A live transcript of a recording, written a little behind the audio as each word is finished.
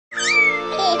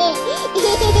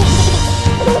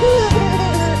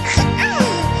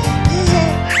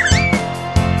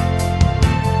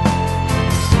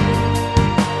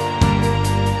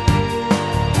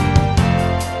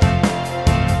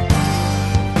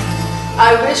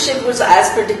I wish it was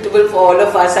as predictable for all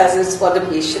of us as it is for the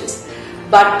patients,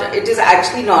 but it is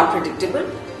actually not predictable.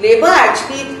 Labor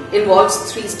actually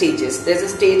involves 3 stages. There's a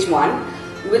stage 1,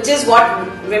 which is what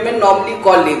women normally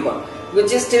call labor,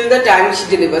 which is till the time she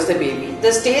delivers the baby.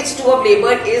 The stage 2 of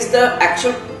labor is the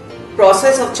actual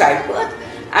process of childbirth,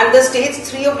 and the stage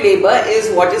 3 of labor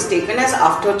is what is taken as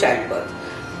after childbirth.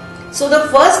 So the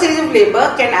first stage of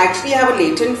labor can actually have a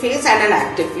latent phase and an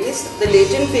active phase. The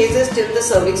latent phase is till the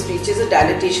cervix reaches a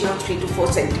dilatation of 3 to 4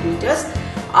 centimeters,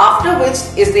 after which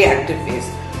is the active phase.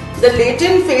 The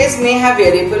latent phase may have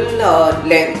variable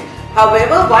length.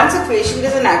 However, once a patient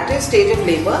is in active stage of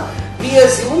labor, we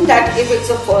assume that if it's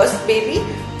a first baby,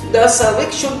 the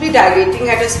cervix should be dilating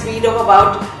at a speed of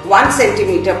about 1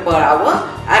 centimeter per hour,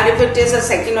 and if it is a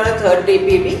second or a third day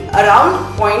baby,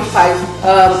 around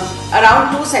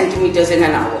 2 centimeters in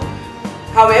an hour.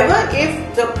 However,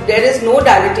 if there is no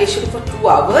dilatation for 2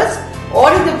 hours,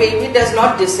 or if the baby does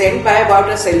not descend by about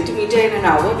a centimeter in an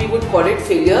hour, we would call it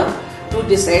failure to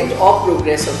descend or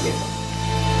progress of labor.